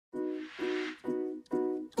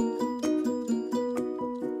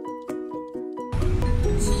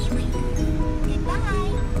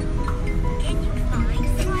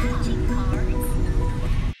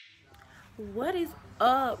What is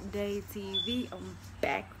up, Day TV? I'm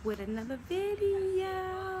back with another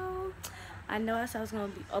video. I know I said I was gonna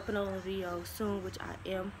be uploading a video soon, which I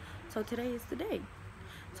am. So today is the day.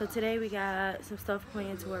 So today we got some stuff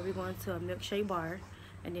planned to where we're going to a milkshake bar,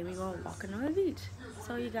 and then we're gonna walk on the beach.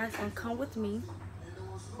 So you guys gonna come with me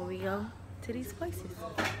when we go to these places.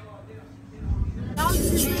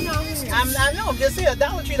 I know, I'm just saying,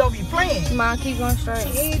 Dollar Tree don't be playing. Come on, keep going straight.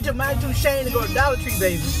 She ain't too ashamed to go to Dollar Tree,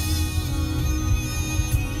 baby.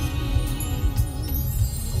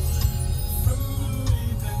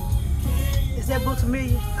 Is that book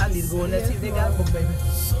familiar? I need to go in there and see if they got a book, baby.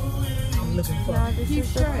 I'm looking for it. This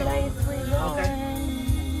is the place we're going. Okay.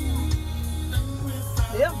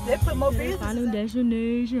 Yep, they put more business. Final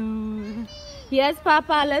destination. Yes,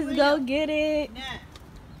 Papa, let's go get it.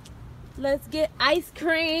 Let's get ice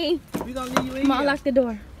cream. We gonna leave you in Come on, here. lock the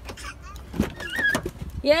door.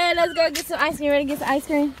 Yeah, let's go get some ice cream. Ready to get some ice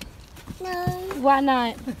cream? No. Why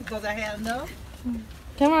not? Because I had enough.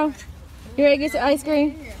 Come on. You ready to get some ice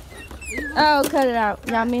cream? Oh, cut it out.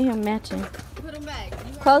 Y'all, me and him matching. Put them back.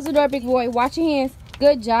 Close the door, big boy. Watch your hands.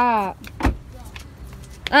 Good job.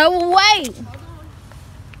 Oh, wait.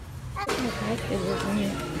 Okay,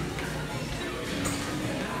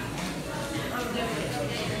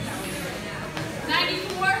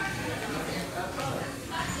 94.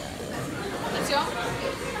 Let's go.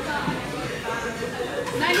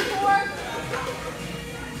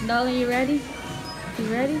 94. Nolan, you ready? You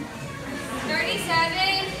ready?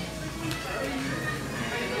 37.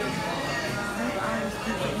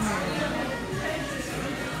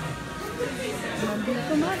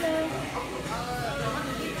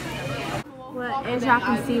 Well, as y'all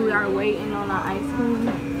can see, we are waiting on our ice cream.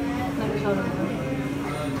 Let me show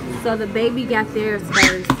them. So the baby got theirs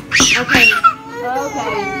first. Okay.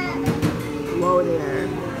 Whoa there.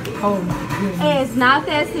 Oh my goodness. It's not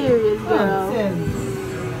that serious, girl.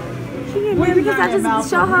 She getting mad because I just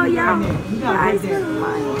show her y'all ice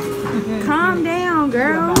cream. Calm down,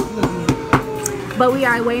 girl. But we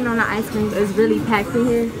are waiting on the ice cream. It's really packed in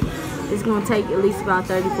here. It's gonna take at least about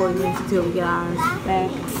 30-40 minutes until we get ours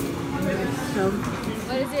back. So,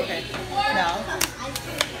 what is it? No.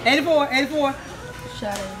 84, 84.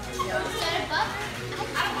 Shut up.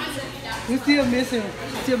 We still missing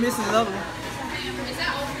another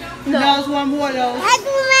one. No, it's one more though. Hi,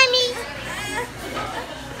 mommy.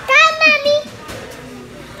 Come, mommy.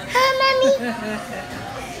 Hi, mommy.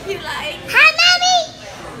 You like? Hi, mommy.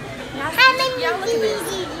 Hi, mommy. Y'all look at this.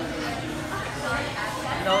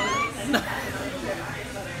 No.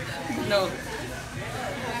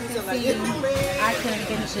 I couldn't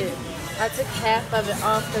finish it. I took half of it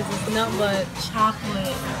off because it's nothing but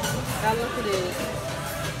chocolate. Now look at this.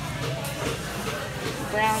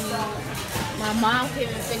 Brownie. My mom can't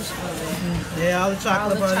even finish it. Yeah, all the All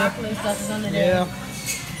chocolate the butter. chocolate stuff is under there.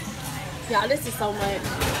 Yeah. Y'all, this is so much.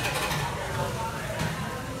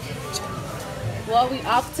 Well, we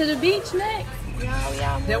off to the beach next.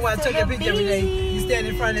 Y'all. That's why I took that picture every day. You stand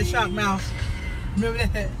in front of that shark mouth. Remember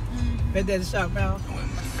that? Bet that's the shark mouth.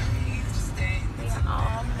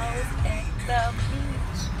 Almost at the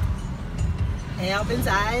beach. Alvin's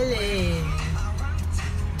Island.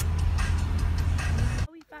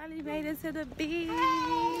 We finally made it to the beach.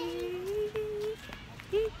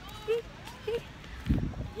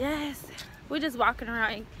 Yes, we're just walking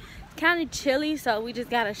around. Kind of chilly, so we just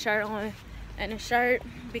got a shirt on and a shirt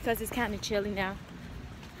because it's kind of chilly now.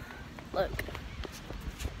 Look.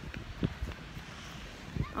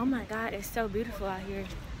 Oh my God, it's so beautiful out here.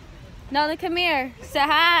 Nolan, come here. Say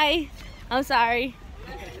hi. I'm sorry.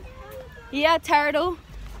 Yeah, turtle.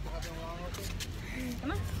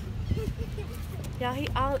 Y'all, he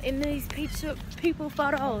all in these people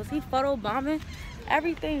photos. He photo bombing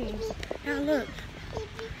everything. Y'all, look.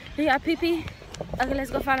 He got pee-pee. Okay,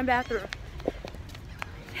 let's go find a bathroom.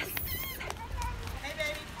 Yes.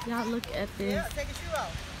 Y'all, look at this. Yeah, take your shoe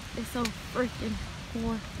off. It's so freaking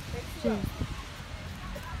gorgeous.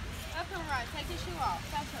 Up and right. Take your shoe off.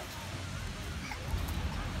 Touch it.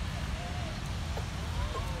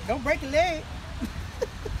 Don't break your leg.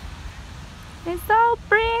 It's so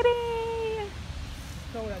pretty.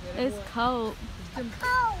 Cold out there. It's cold.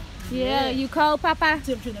 Oh. Yeah, you cold, Papa?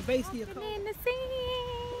 Temperature in the base still Walking cold. in the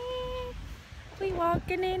sand. We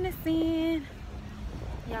walking in the sand.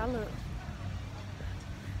 Y'all look.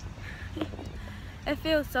 It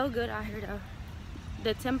feels so good out here though.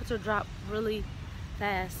 The temperature dropped really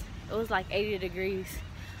fast. It was like 80 degrees.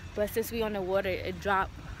 But since we on the water, it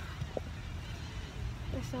dropped.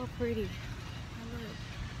 It's so pretty.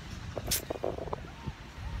 Look.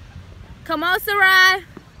 Come on, Sarai.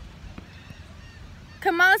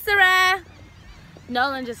 Come on, Sarai.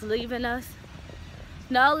 Nolan just leaving us.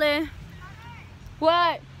 Nolan.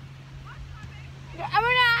 What?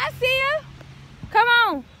 I see you. Come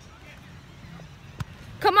on.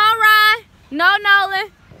 Come on, Ryan. No,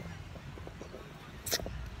 Nolan.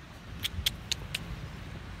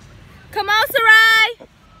 Come on, Sarai.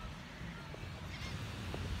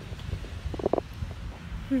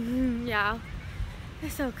 Y'all,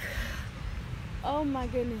 it's so good. Oh my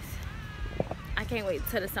goodness. I can't wait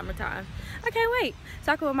till the summertime. I can't wait.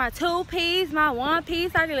 So I can wear my 2-piece, my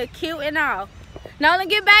 1-piece. I can look cute and all. Nolan,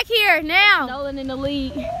 get back here now. Nolan in the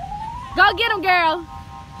lead. Go get him, girl.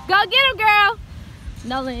 Go get him, girl.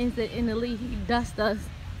 Nolan is in the lead. He dust us.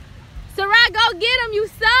 Sarai, go get him. You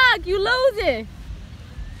suck. You losing.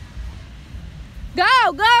 Go,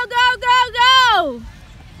 go, go, go, go.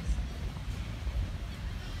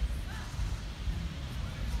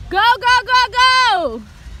 Go, go, go, go.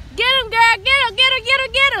 Get him, girl. Get him, get him, get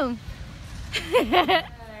him, get him. Alright,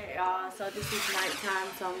 y'all. So this is nighttime,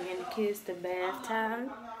 so I'm getting the kids to bath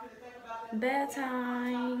time. Bath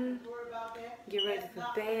time. Get ready for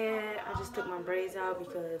bed. I just took my braids out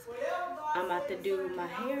because I'm about to do my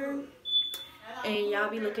hair. And y'all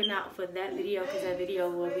be looking out for that video because that video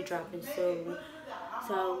will be dropping soon.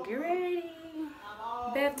 So get ready.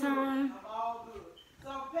 Bath time.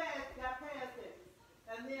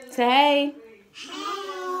 Say hey.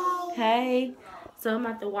 Hey. So I'm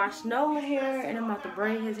about to wash Noah's hair and I'm about to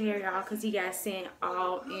braid his hair, y'all, because he got sand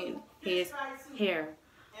all in his hair.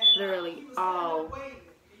 Literally all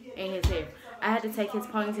in his hair. I had to take his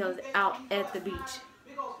ponytails out at the beach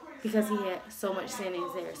because he had so much sand in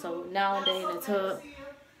his hair. So now they're in the tub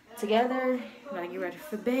together. I'm gonna get ready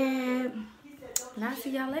for bed. And I'll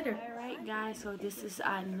see y'all later. Alright guys, so this is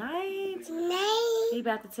our night. We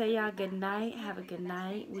about to tell y'all good night. Have a good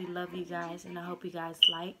night. We love you guys and I hope you guys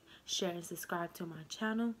like, share, and subscribe to my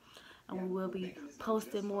channel. And we will be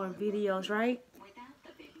posting more videos, right?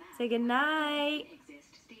 Say good night.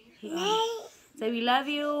 Say we love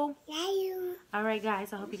you. Love you. Alright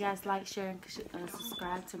guys, I hope you guys like, share, and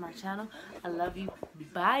subscribe to my channel. I love you.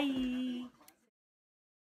 Bye.